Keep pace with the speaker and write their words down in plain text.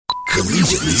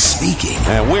Collegiately Speaking.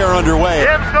 And we're underway.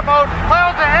 Gives to Moten,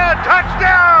 miles ahead,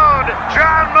 touchdown!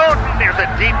 John Moten. There's a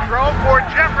deep throw for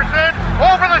Jefferson,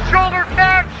 over the shoulder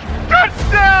catch,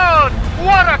 touchdown!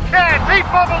 What a catch! He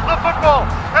fumbles the football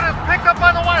and is picked up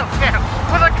by the Wildcats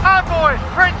with a convoy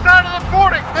right side of the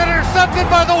 40. Intercepted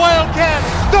by the Wildcats.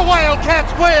 The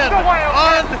Wildcats win.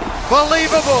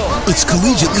 Unbelievable. It's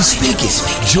Collegiately Speaking.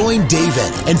 Join Dave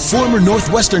Ennett and former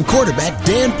Northwestern quarterback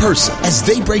Dan Purcell as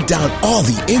they break down all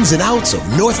the ins and outs of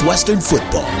Northwestern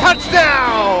football.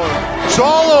 Touchdown! It's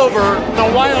all over.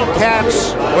 The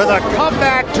Wildcats with a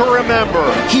comeback to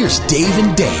remember. Here's Dave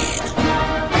and Dan.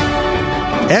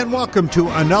 And welcome to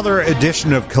another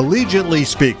edition of Collegiately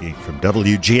Speaking from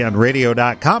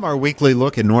WGNradio.com, our weekly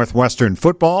look at Northwestern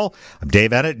football. I'm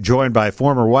Dave Ennett, joined by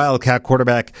former Wildcat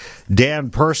quarterback Dan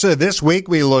Purcell. This week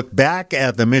we look back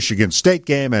at the Michigan State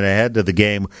game and ahead to the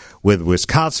game with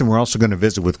Wisconsin. We're also going to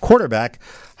visit with quarterback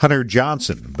Hunter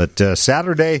Johnson. But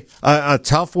Saturday, a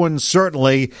tough one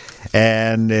certainly,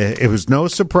 and it was no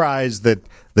surprise that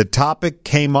the topic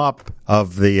came up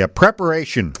of the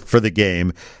preparation for the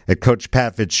game at Coach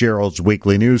Pat Fitzgerald's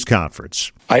weekly news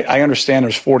conference. I understand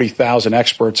there's 40,000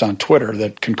 experts on Twitter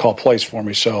that can call plays for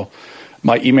me, so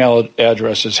my email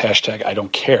address is #I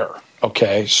don't care.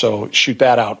 Okay, so shoot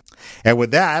that out. And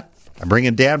with that, I'm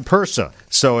bringing Dan Purcell.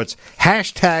 So it's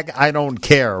 #I don't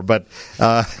care, but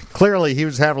clearly he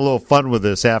was having a little fun with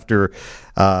this after,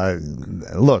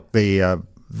 the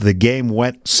game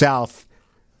went south.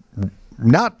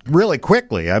 Not really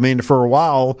quickly. I mean, for a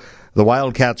while, the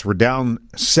Wildcats were down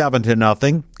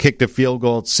 7-0, kicked a field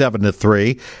goal at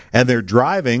 7-3, and they're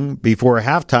driving before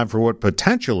halftime for what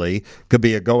potentially could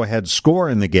be a go-ahead score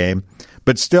in the game.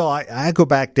 But still, I go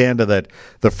back, Dan, to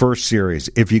the first series.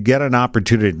 If you get an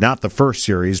opportunity, not the first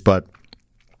series, but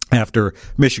after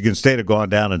Michigan State had gone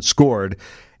down and scored,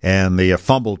 and the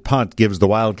fumbled punt gives the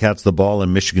Wildcats the ball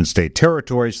in Michigan State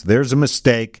territory, so there's a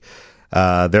mistake.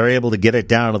 They're able to get it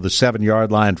down to the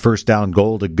 7-yard line, first down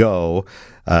goal to go.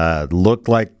 Looked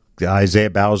like Isaiah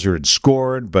Bowser had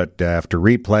scored, but after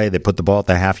replay, they put the ball at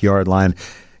the half-yard line.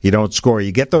 You don't score.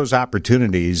 You get those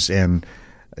opportunities, and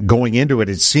going into it,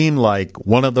 it seemed like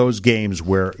one of those games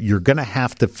where you're going to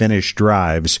have to finish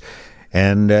drives,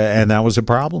 and that was a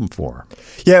problem for them.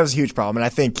 Yeah, it was a huge problem, and I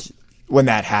think when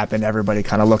that happened, everybody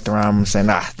kind of looked around and saying,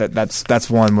 that's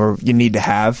one where you need to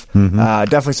have. Mm-hmm.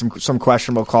 Definitely some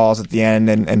questionable calls at the end,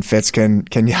 and Fitz can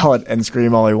yell it and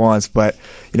scream all he wants. But,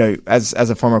 as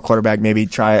a former quarterback, maybe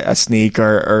try a sneak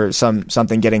or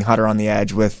something getting Hunter on the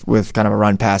edge with kind of a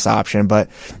run-pass option. But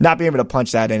not being able to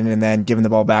punch that in and then giving the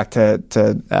ball back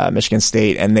to Michigan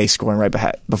State and they scoring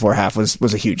right before half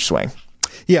was a huge swing.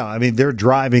 Yeah, I mean, they're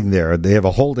driving there. They have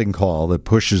a holding call that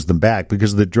pushes them back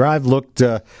because the drive looked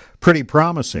pretty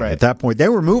promising at that point. They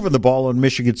were moving the ball on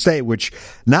Michigan State, which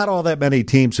not all that many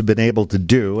teams have been able to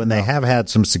do, and they have had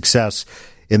some success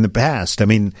in the past. I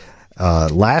mean,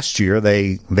 last year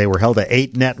they were held to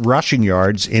 8 net rushing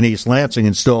yards in East Lansing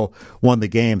and still won the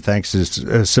game thanks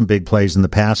to some big plays in the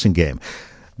passing game.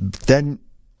 Then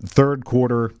third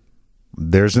quarter,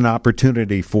 there's an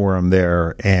opportunity for them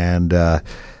there, and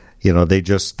they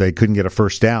couldn't get a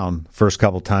first down first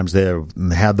couple times they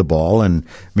had the ball, and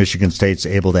Michigan State's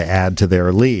able to add to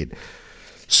their lead.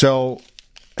 So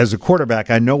as a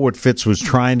quarterback, I know what Fitz was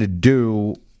trying to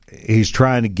do. He's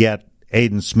trying to get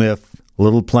Aiden Smith a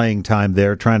little playing time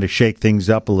there, trying to shake things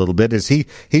up a little bit. As he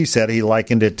said, he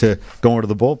likened it to going to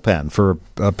the bullpen for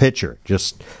a pitcher,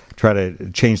 just try to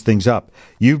change things up.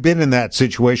 You've been in that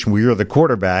situation where you're the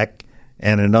quarterback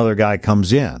and another guy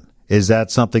comes in. Is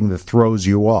that something that throws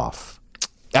you off?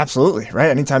 Absolutely, right?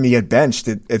 Anytime you get benched,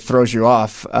 it throws you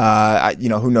off.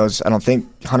 Who knows? I don't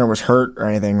think Hunter was hurt or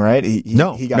anything, right? He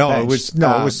got benched.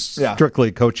 It was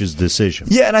strictly coach's decision.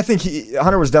 Yeah, and I think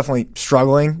Hunter was definitely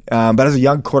struggling. But as a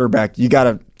young quarterback, you got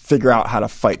to figure out how to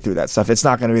fight through that stuff. It's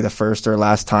not going to be the first or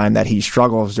last time that he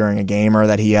struggles during a game or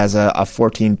that he has a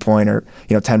 14-point or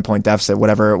 10-point deficit,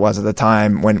 whatever it was at the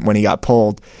time when he got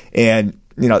pulled. And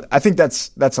I think that's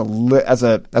as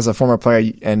a former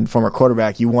player and former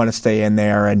quarterback, you want to stay in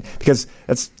there, and because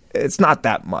it's not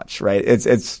that much, right?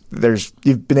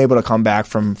 You've been able to come back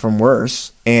from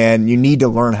worse, and you need to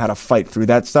learn how to fight through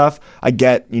that stuff. I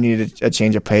get you need a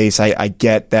change of pace. I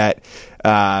get that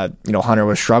Hunter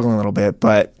was struggling a little bit,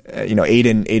 but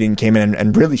Aiden came in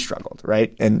and really struggled,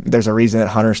 right? And there's a reason that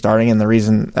Hunter's starting, and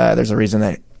there's a reason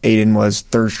that Aiden was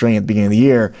third string at the beginning of the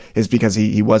year is because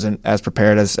he wasn't as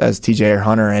prepared as TJ or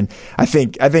Hunter. And I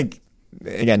think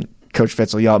again, Coach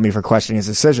Fitz will yell at me for questioning his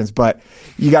decisions, but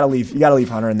you got to leave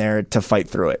Hunter in there to fight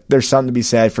through it. There's something to be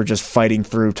said for just fighting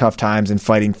through tough times and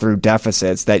fighting through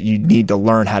deficits that you need to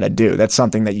learn how to do. That's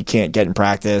something that you can't get in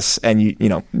practice, and you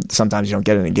know sometimes you don't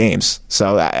get it in games.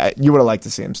 So you would have liked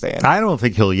to see him stay in. I don't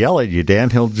think he'll yell at you, Dan.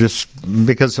 He'll just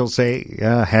because he'll say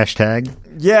hashtag.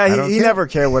 Yeah, he never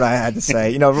cared what I had to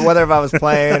say. You know, whether if I was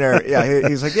playing or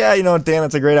he's like, yeah, you know, Dan,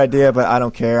 that's a great idea, but I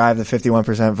don't care. I have the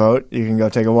 51% vote. You can go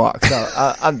take a walk.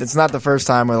 So it's not the first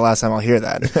time or the last time I'll hear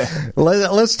that.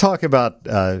 Let's talk about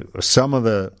some of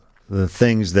the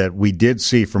things that we did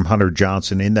see from Hunter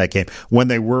Johnson in that game when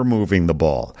they were moving the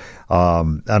ball.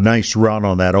 A nice run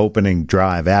on that opening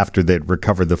drive after they'd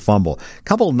recovered the fumble. A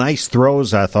couple nice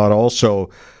throws, I thought, also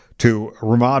to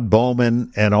Ramad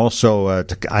Bowman and also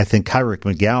to, I think, Kyrick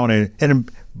McGowan. And in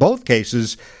both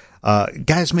cases,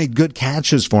 guys made good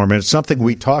catches for him. And it's something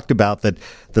we talked about that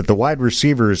the wide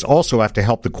receivers also have to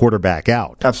help the quarterback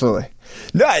out. Absolutely.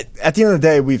 No, at the end of the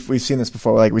day, we've seen this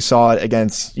before. Like we saw it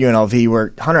against UNLV,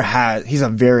 where Hunter he's a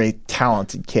very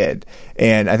talented kid,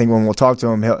 and I think when we'll talk to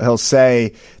him, he'll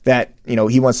say that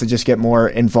he wants to just get more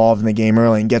involved in the game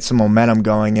early and get some momentum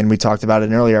going. And we talked about it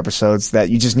in earlier episodes that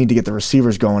you just need to get the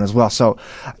receivers going as well. So,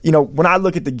 when I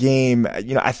look at the game,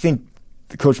 I think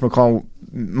Coach McCall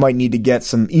might need to get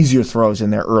some easier throws in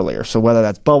there earlier. So whether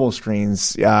that's bubble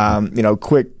screens,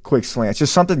 quick slants,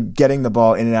 just something getting the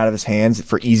ball in and out of his hands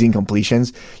for easing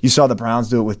completions. You saw the Browns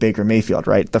do it with Baker Mayfield,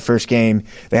 right? The first game,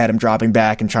 they had him dropping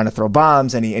back and trying to throw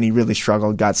bombs, and he really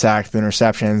struggled, got sacked with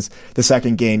interceptions. The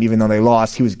second game, even though they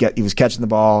lost, he was catching the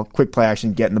ball, quick play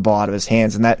action, getting the ball out of his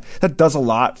hands, and that does a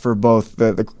lot for both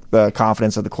the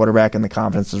confidence of the quarterback and the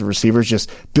confidence of the receivers, just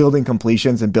building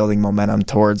completions and building momentum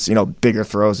towards bigger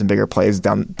throws and bigger plays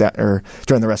during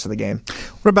the rest of the game.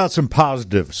 What about some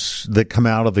positives that come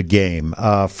out of the game?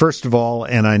 First of all,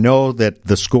 and I know that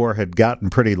the score had gotten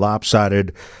pretty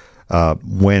lopsided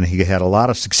when he had a lot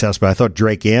of success, but I thought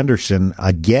Drake Anderson,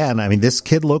 again, this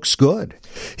kid looks good.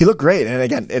 He looked great, and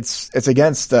again, it's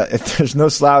against. There's no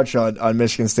slouch on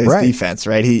Michigan State's defense,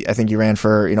 right? I think he ran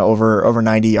for over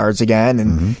 90 yards again,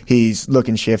 and he's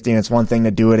looking shifty. And it's one thing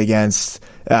to do it against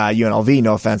UNLV.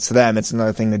 No offense to them, it's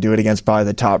another thing to do it against probably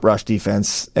the top rush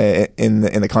defense in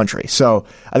the country. So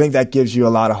I think that gives you a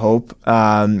lot of hope.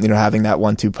 Having that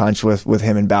 1-2 punch with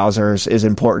him and Bowser is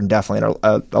important, definitely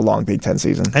in a long Big Ten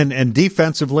season. And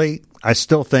defensively, I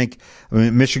still think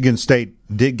Michigan State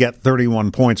did get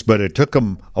 31 points, but it took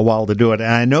them a while to do it.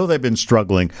 And I know they've been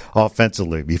struggling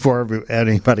offensively. Before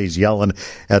anybody's yelling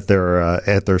at their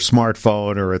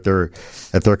smartphone or at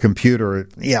their computer,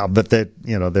 but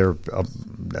they're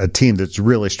a team that's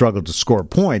really struggled to score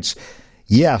points.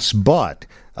 Yes, but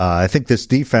I think this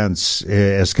defense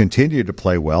has continued to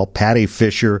play well. Patty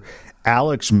Fisher,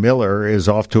 Alex Miller is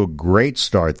off to a great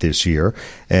start this year.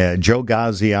 Joe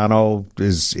Gaziano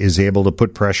is able to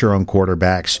put pressure on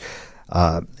quarterbacks.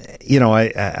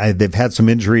 They've had some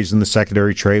injuries in the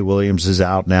secondary. Trey Williams is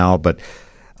out now, but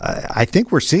I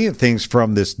think we're seeing things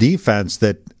from this defense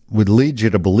that would lead you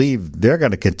to believe they're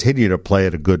going to continue to play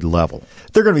at a good level.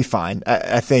 They're going to be fine.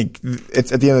 I think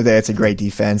it's at the end of the day, it's a great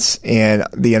defense. And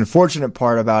the unfortunate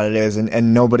part about it is,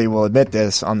 and nobody will admit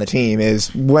this on the team,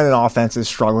 is when an offense is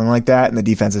struggling like that and the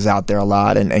defense is out there a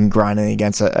lot and grinding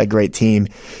against a great team,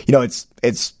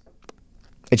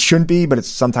 it shouldn't be, but it's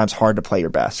sometimes hard to play your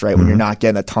best, right? When you're not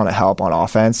getting a ton of help on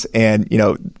offense. And,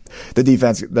 the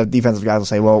defensive guys will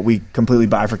say, well, we completely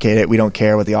bifurcate it. We don't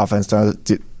care what the offense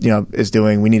is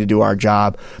doing. We need to do our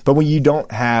job. But when you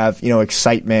don't have,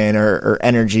 excitement or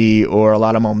energy or a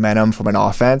lot of momentum from an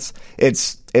offense,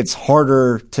 it's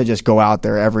harder to just go out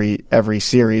there every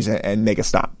series and make a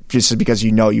stop, just because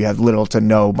you have little to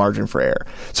no margin for error.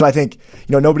 So I think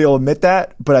nobody will admit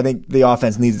that, but I think the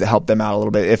offense needs to help them out a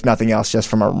little bit, if nothing else, just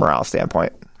from a morale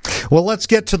standpoint. Well, let's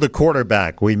get to the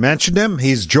quarterback. We mentioned him.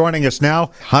 He's joining us now,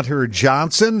 Hunter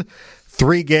Johnson.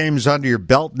 3 games under your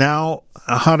belt now.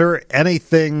 Hunter,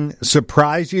 anything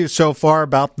surprise you so far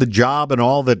about the job and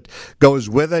all that goes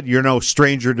with it? You're no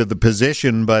stranger to the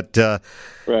position, but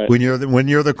right. when you're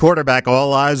the quarterback,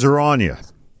 all eyes are on you.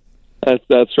 That's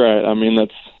right.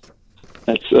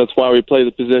 That's why we play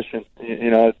the position.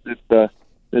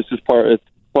 It's just part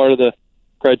of the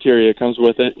criteria. It comes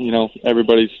with it.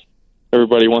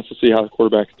 Everybody wants to see how the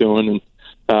quarterback's doing,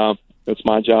 and it's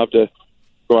my job to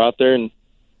go out there and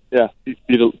be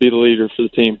the leader for the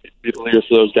team, be the leader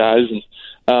for those guys. And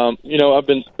I've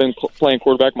been playing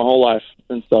quarterback my whole life,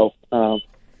 and so from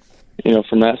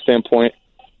that standpoint,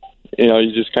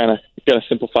 you just kind of got to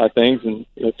simplify things, and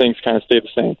things kind of stay the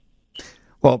same.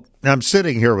 Well, I'm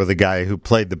sitting here with a guy who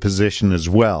played the position as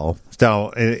well.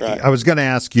 Now, I was going to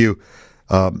ask you,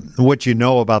 what you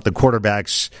know about the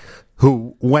quarterbacks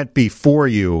who went before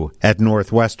you at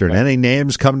Northwestern. Any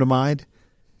names come to mind?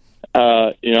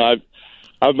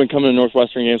 I've been coming to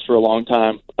Northwestern games for a long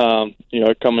time.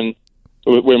 Coming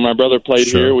when my brother played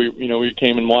here, we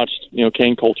came and watched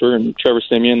Kane Coulter and Trevor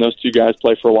Siemian. Those two guys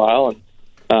play for a while, and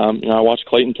I watched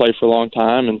Clayton play for a long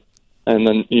time, and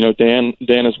then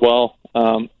Dan as well.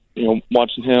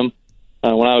 Watching him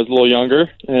when I was a little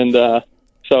younger, and I've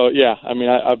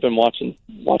been watching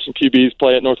QBs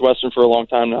play at Northwestern for a long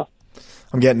time now.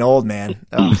 I'm getting old, man.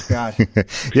 Oh, God.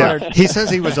 Yeah, he says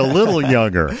he was a little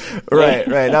younger. Right.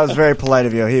 That was very polite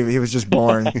of you. He was just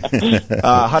born.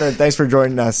 Hunter, thanks for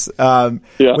joining us.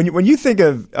 When you think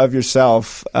of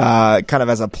yourself kind of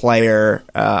as a player,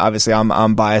 obviously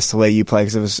I'm biased the way you play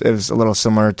because it was a little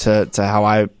similar to how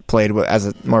I played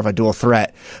as more of a dual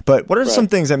threat. But what are some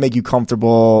things that make you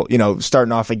comfortable,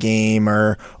 starting off a game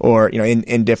or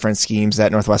in different schemes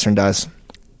that Northwestern does?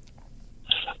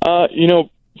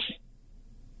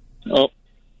 Oh,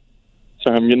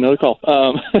 sorry, I'm getting another call.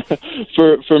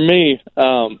 For me,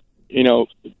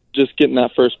 just getting that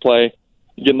first play,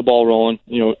 getting the ball rolling,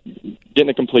 getting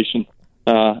a completion,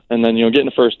 and then getting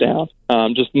a first down,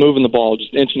 just moving the ball,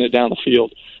 just inching it down the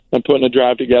field, and putting a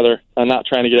drive together, and not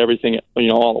trying to get everything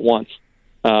all at once,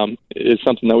 is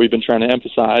something that we've been trying to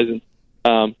emphasize,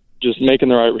 and just making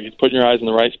the right reads, putting your eyes in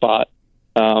the right spot,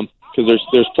 because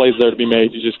there's plays there to be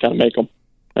made. You just got to make them,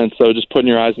 and so just putting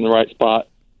your eyes in the right spot.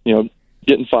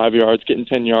 Getting 5 yards, getting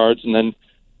 10 yards, and then,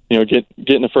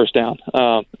 getting a first down,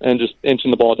 and just inching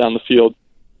the ball down the field.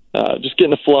 Just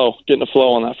getting a flow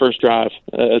on that first drive.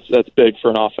 That's big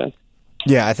for an offense.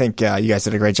 Yeah, I think you guys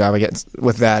did a great job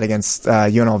with that against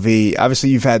UNLV. Obviously,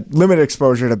 you've had limited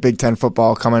exposure to Big Ten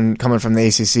football coming from the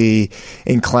ACC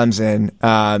in Clemson.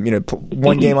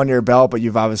 One game under your belt, but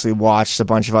you've obviously watched a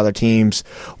bunch of other teams.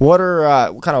 What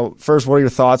are what are your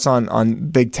thoughts on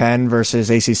Big Ten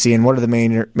versus ACC, and what are the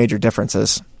major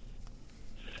differences?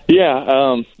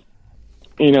 Yeah,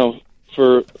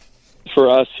 for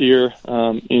us here,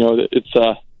 it's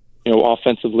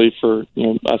offensively for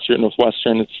us here at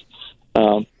Northwestern, it's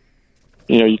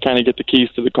you kind of get the keys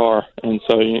to the car, and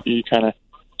so you kind of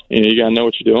you got to know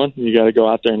what you're doing. You got to go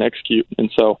out there and execute,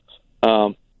 and so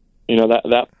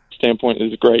that standpoint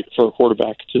is great for a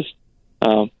quarterback. Just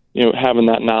having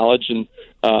that knowledge and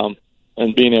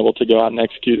being able to go out and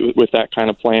execute with that kind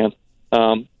of plan.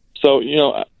 So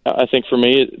I think for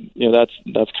me,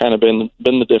 that's kind of been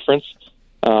the difference.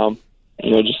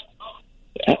 Just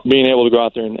being able to go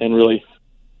out there and really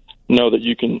know that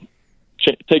you can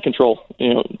take control,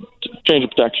 change of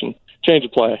protection, change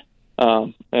of play,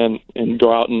 and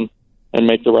go out and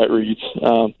make the right reads,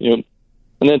 and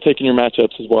then taking your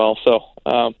matchups as well.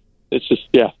 So it's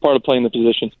just, part of playing the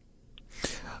position.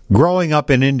 Growing up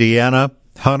in Indiana,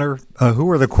 Hunter, who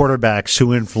were the quarterbacks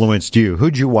who influenced you?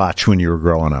 Who'd you watch when you were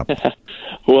growing up?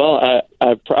 Well,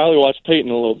 I probably watched Peyton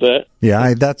a little bit.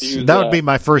 Yeah, that would be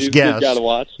my first guess. He's got to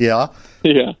watch. Yeah.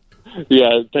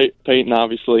 Peyton,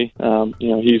 obviously,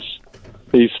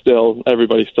 he's still,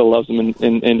 everybody still loves him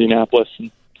in Indianapolis.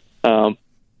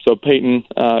 So Peyton,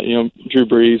 Drew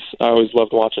Brees, I always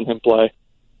loved watching him play.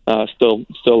 Still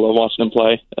love watching him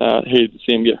play. Hated to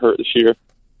see him get hurt this year.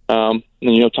 And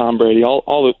Tom Brady,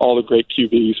 all the great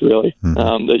QBs really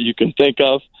that you can think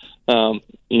of.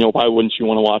 Why wouldn't you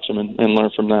want to watch them and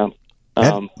learn from them?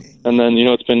 And then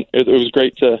it was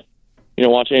great to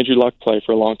watch Andrew Luck play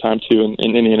for a long time too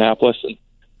in Indianapolis, and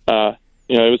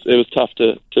it was tough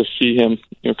to see him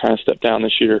kind of step down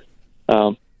this year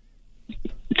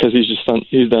because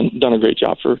he's done a great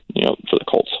job for the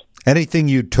Colts. Anything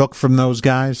you took from those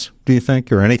guys, do you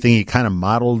think, or anything you kind of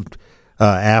modeled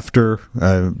after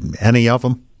any of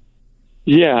them?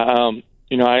 Yeah,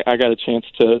 I got a chance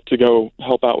to go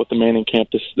help out with the Manning camp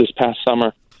this past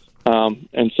summer,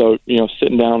 and so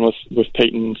sitting down with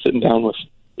Peyton, sitting down with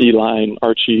Eli and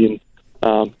Archie,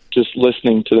 and just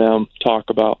listening to them talk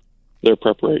about their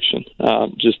preparation,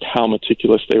 just how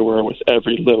meticulous they were with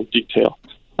every little detail.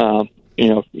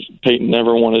 Peyton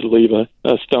never wanted to leave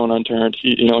a stone unturned.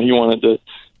 He wanted to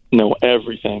know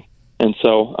everything, and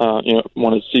so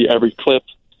wanted to see every clip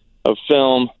of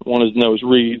film, wanted to know his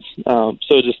reads.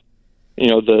 So just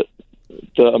the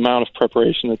amount of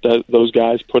preparation that those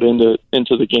guys put into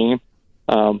the game,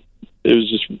 it was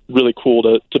just really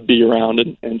cool to be around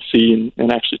and see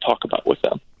and actually talk about with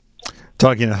them.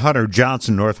 Talking to Hunter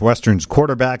Johnson, Northwestern's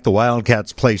quarterback. The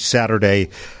Wildcats play Saturday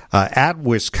at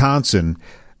Wisconsin.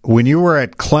 When you were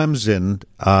at Clemson,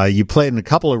 you played in a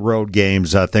couple of road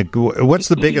games, I think. What's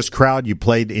the biggest crowd you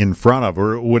played in front of?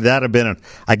 Or would that have been,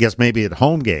 I guess, maybe at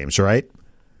home games, right?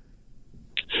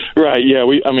 Right, yeah.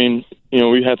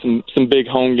 we had some big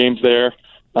home games there.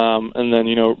 And then,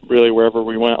 really wherever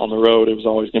we went on the road, it was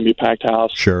always going to be a packed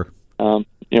house. Sure.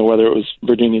 Whether it was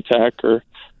Virginia Tech or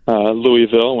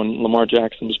Louisville when Lamar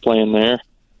Jackson was playing there.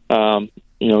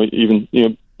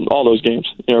 Even all those games.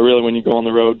 Really when you go on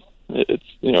the road, it's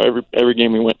every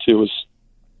game we went to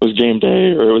was game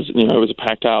day, or it was a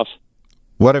packed house.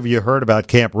 What have you heard about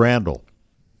Camp Randall?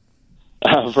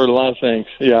 I've heard a lot of things.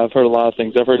 Yeah, I've heard a lot of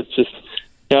things. I've heard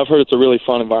it's a really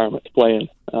fun environment to play in.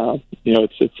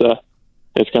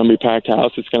 It's going to be a packed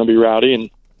house. It's going to be rowdy, and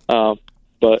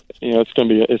but it's going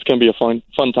to be a fun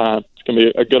time. It's going to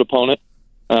be a good opponent,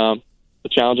 a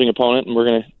challenging opponent, and we're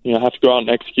going to have to go out and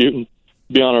execute and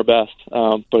be on our best.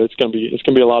 But it's going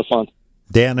to be a lot of fun.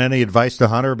 Dan, any advice to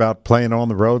Hunter about playing on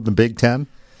the road in the Big Ten?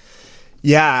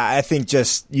 Yeah, I think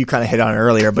just you kind of hit on it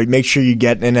earlier, but make sure you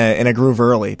get in a groove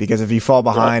early, because if you fall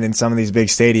behind in some of these big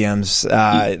stadiums,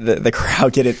 the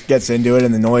crowd gets into it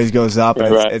and the noise goes up,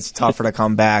 and it's tougher to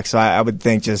come back. So I would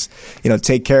think just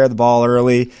take care of the ball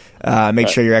early. Make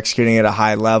sure you're executing at a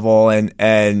high level, and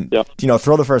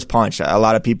throw the first punch. A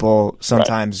lot of people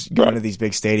sometimes go into these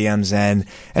big stadiums and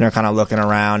are kind of looking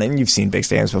around, and you've seen big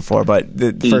stadiums before, but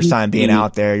the first time being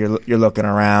out there, you're looking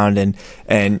around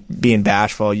and being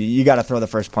bashful. You got to throw the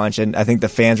first punch, and I think the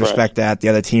fans respect that. The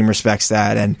other team respects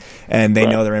that, and they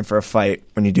know they're in for a fight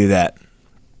when you do that.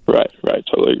 Right.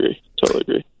 Totally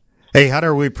agree. Hey,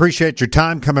 Hunter, we appreciate your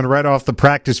time coming right off the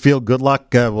practice field. Good luck.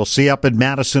 We'll see you up in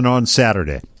Madison on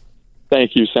Saturday.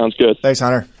 Thank you. Sounds good. Thanks,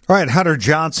 Hunter. All right, Hunter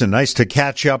Johnson, nice to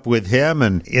catch up with him,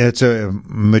 and it's a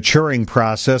maturing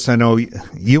process. I know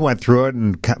you went through it,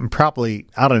 and probably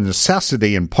out of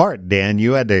necessity in part, Dan,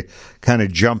 you had to kind of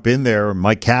jump in there.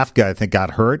 Mike Kafka, I think,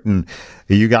 got hurt, and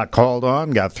you got called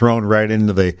on, got thrown right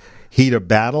into the heat of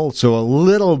battle. So a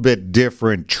little bit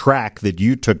different track that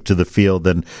you took to the field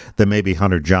than maybe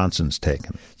Hunter Johnson's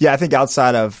taken. Yeah, I think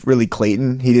outside of really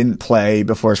Clayton, he didn't play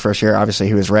before his first year. Obviously,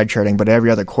 he was redshirting, but every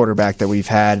other quarterback that we've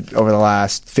had over the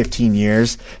last 15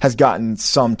 years has gotten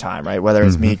some time, right? Whether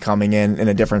it's me coming in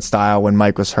a different style when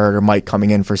Mike was hurt, or Mike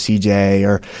coming in for CJ,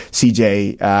 or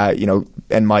CJ,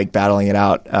 and Mike battling it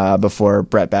out before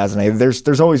Brett Bazinet.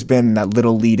 There's always been that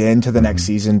little lead into the next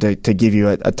season to give you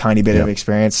a tiny bit of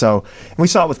experience. So we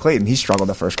saw it with Clayton. He struggled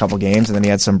the first couple games, and then he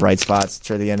had some bright spots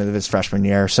toward the end of his freshman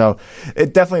year. So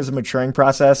it definitely is a maturing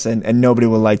process, and nobody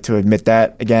would like to admit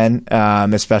that again,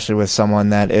 especially with someone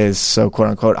that is so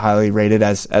quote-unquote highly rated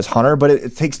as Hunter. But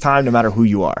it takes time no matter who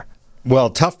you are.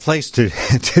 Well, tough place to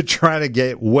try to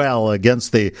get well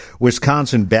against the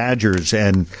Wisconsin Badgers,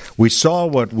 and we saw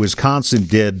what Wisconsin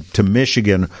did to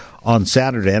Michigan on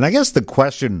Saturday. And I guess the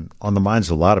question on the minds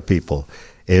of a lot of people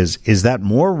is that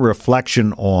more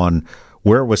reflection on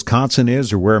where Wisconsin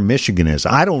is or where Michigan is?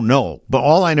 I don't know, but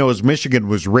all I know is Michigan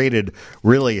was rated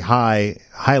really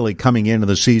highly coming into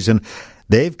the season.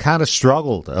 They've kind of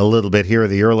struggled a little bit here in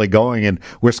the early going, and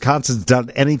Wisconsin's done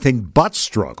anything but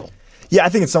struggle. Yeah, I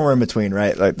think it's somewhere in between,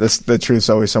 right? Like the truth's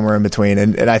always somewhere in between,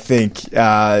 and I think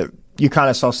you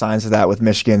kind of saw signs of that with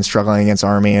Michigan struggling against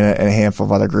Army and a handful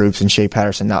of other groups, and Shea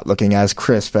Patterson not looking as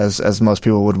crisp as most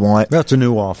people would want. That's a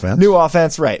new offense. New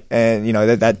offense, right? And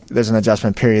that there's an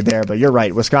adjustment period there, but you're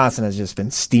right. Wisconsin has just been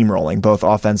steamrolling both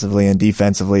offensively and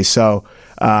defensively. So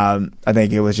I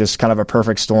think it was just kind of a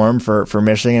perfect storm for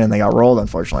Michigan, and they got rolled,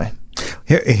 unfortunately.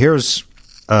 Here's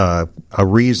a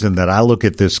reason that I look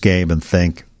at this game and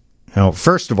think,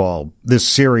 first of all, this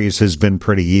series has been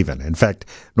pretty even. In fact,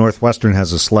 Northwestern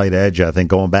has a slight edge, I think,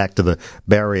 going back to the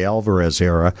Barry Alvarez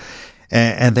era.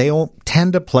 And they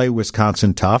tend to play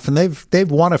Wisconsin tough, and they've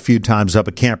won a few times up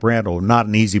at Camp Randall. Not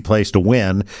an easy place to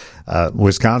win.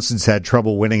 Wisconsin's had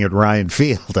trouble winning at Ryan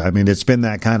Field. I mean, it's been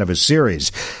that kind of a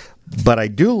series. But I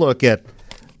do look at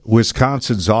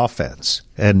Wisconsin's offense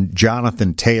and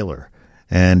Jonathan Taylor.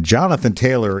 And Jonathan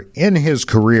Taylor, in his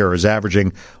career, is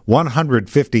averaging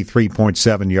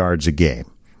 153.7 yards a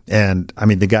game. And, I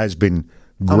mean, the guy's been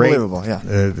great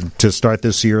to start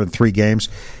this year in 3 games.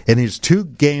 In his 2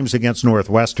 games against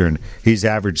Northwestern, he's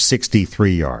averaged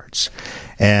 63 yards.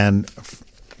 And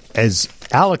as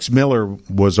Alex Miller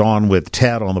was on with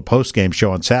Ted on the postgame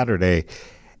show on Saturday,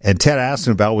 and Ted asked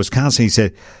him about Wisconsin, he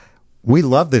said, we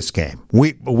love this game.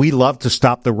 We love to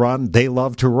stop the run. They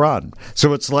love to run.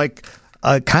 So it's like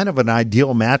kind of an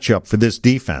ideal matchup for this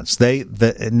defense.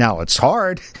 Now it's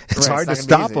hard. It's hard to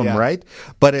stop them, right?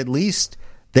 But at least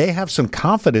they have some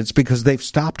confidence because they've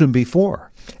stopped them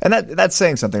before. And that's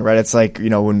saying something, right? It's like,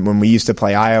 when we used to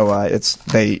play Iowa,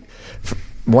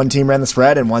 one team ran the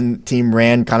spread and one team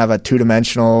ran kind of a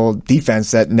two-dimensional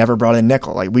defense that never brought in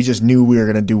nickel. Like, we just knew we were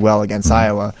going to do well against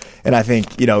Iowa. And I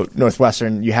think,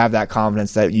 Northwestern, you have that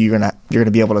confidence that you're going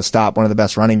to be able to stop one of the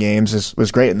best running games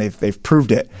was great, and they've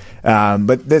proved it.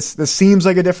 But this seems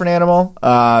like a different animal.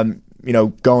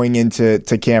 Going into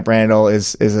Camp Randall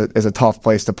is a tough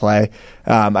place to play.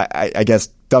 I guess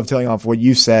dovetailing off what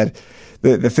you said,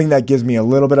 the thing that gives me a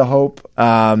little bit of hope,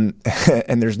 and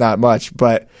there's not much,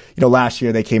 but last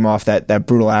year they came off that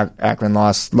brutal Akron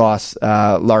loss,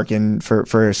 Larkin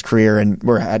for his career, and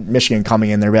we had Michigan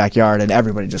coming in their backyard, and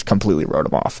everybody just completely wrote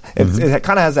him off. It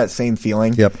kind of has that same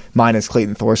feeling, minus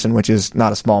Clayton Thorson, which is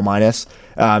not a small minus.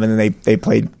 And then they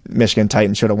played Michigan tight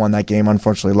and should have won that game,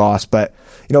 unfortunately lost. But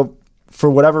for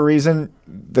whatever reason,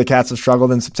 the Cats have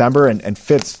struggled in September, and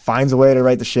Fitz finds a way to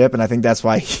right the ship, and I think that's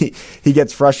why he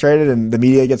gets frustrated, and the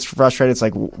media gets frustrated. It's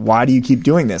like, why do you keep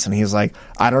doing this? And he's like,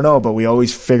 I don't know, but we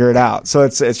always figure it out. So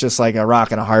it's just like a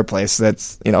rock in a hard place.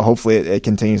 That's hopefully it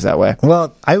continues that way.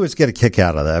 Well, I always get a kick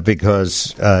out of that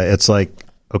because it's like,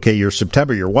 okay, you're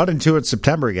 1-2 in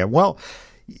September again. Well,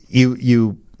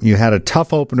 you had a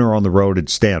tough opener on the road at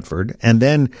Stanford, and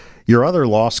then your other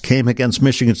loss came against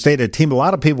Michigan State, a team a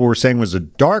lot of people were saying was a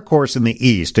dark horse in the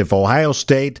East. If Ohio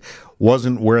State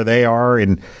wasn't where they are,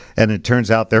 and it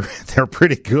turns out they're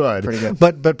pretty good.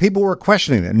 But people were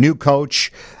questioning it. New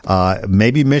coach,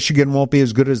 maybe Michigan won't be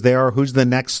as good as they are. Who's the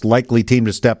next likely team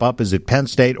to step up? Is it Penn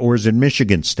State or is it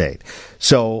Michigan State?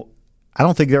 So I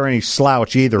don't think they're any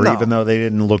slouch either, even though they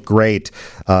didn't look great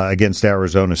against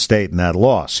Arizona State in that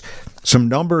loss. Some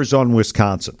numbers on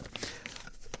Wisconsin.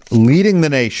 Leading the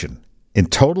nation in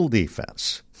total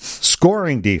defense,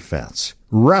 scoring defense,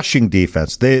 rushing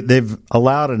defense. They've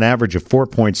allowed an average of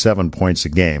 4.7 points a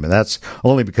game, and that's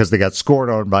only because they got scored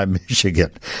on by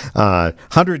Michigan.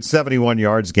 171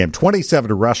 yards a game,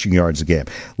 27 rushing yards a game.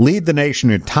 Lead the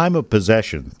nation in time of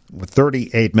possession with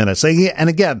 38 minutes. And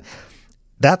again,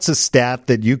 that's a stat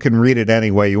that you can read it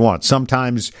any way you want.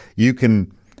 Sometimes you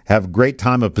can have great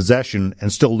time of possession and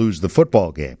still lose the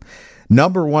football game.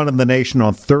 Number one in the nation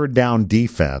on third down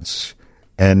defense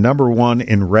and number one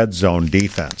in red zone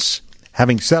defense.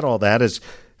 Having said all that, as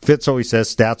Fitz always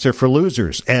says, stats are for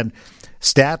losers. And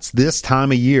stats this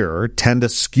time of year tend to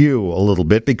skew a little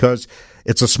bit because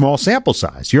it's a small sample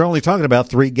size. You're only talking about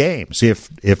 3 games.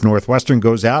 If Northwestern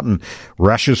goes out and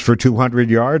rushes for 200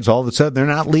 yards, all of a sudden they're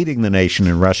not leading the nation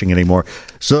in rushing anymore.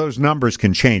 So those numbers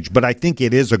can change. But I think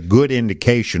it is a good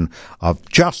indication of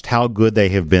just how good they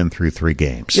have been through 3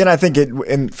 games. Yeah, and I think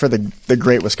for the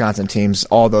great Wisconsin teams,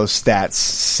 all those stats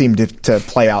seem to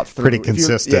play out through. Pretty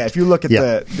consistent. If you look at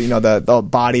the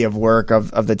body of work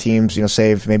of the teams,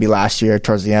 save maybe last year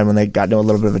towards the end when they got into a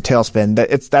little bit of a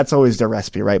tailspin, that's always their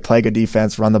recipe, right? Play good defense,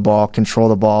 run the ball, control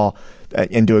the ball,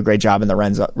 and do a great job in the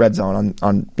red zone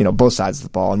on both sides of the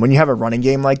ball. And when you have a running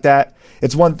game like that,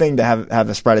 it's one thing to have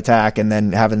a spread attack, and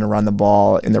then having to run the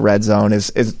ball in the red zone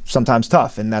is sometimes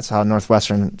tough, and that's how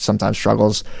Northwestern sometimes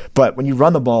struggles. But when you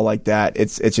run the ball like that,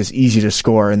 it's just easy to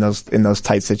score in those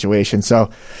tight situations. So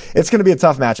it's going to be a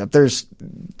tough matchup. There's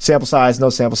sample size,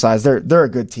 no sample size. They're a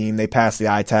good team. They passed the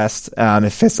eye test.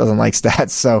 If Fitz doesn't like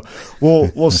stats, so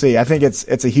we'll see. I think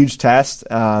it's a huge test.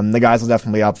 The guys will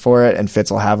definitely be up for it, and Fitz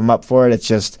will have them up for it. It's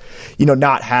just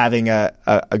not having a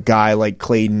guy like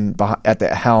Clayton at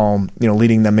the helm,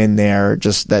 leading them in there,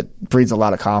 just that breeds a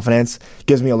lot of confidence.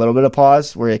 Gives me a little bit of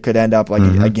pause where it could end up like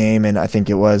a game in, I think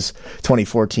it was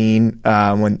 2014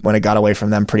 when it got away from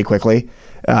them pretty quickly.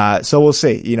 So we'll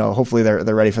see. Hopefully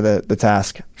they're ready for the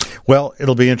task. Well,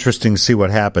 it'll be interesting to see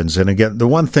what happens. And again, the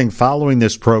one thing following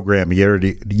this program year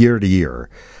to year,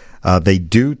 they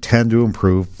do tend to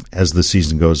improve as the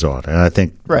season goes on. And I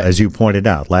think, as you pointed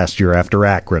out, last year after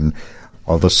Akron,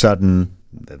 all of a sudden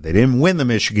they didn't win the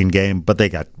Michigan game, but they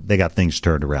got things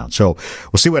turned around. So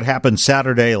we'll see what happens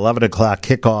Saturday, 11 o'clock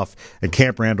kickoff at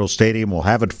Camp Randall Stadium. We'll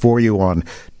have it for you on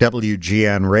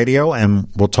WGN Radio, and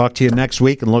we'll talk to you next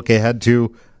week and look ahead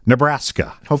to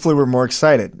Nebraska. Hopefully we're more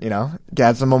excited,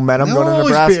 get some momentum going to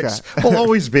Nebraska. We'll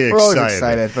always be excited. We're always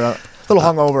excited, but a little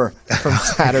hungover from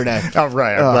Saturday. All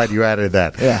right, I'm glad you added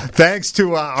that. Yeah. Thanks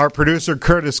to our producer,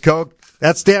 Curtis Koch.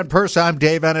 That's Dan Pursa. I'm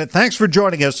Dave Ennett. Thanks for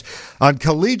joining us on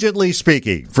Collegiately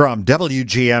Speaking from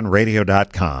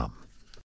WGNradio.com.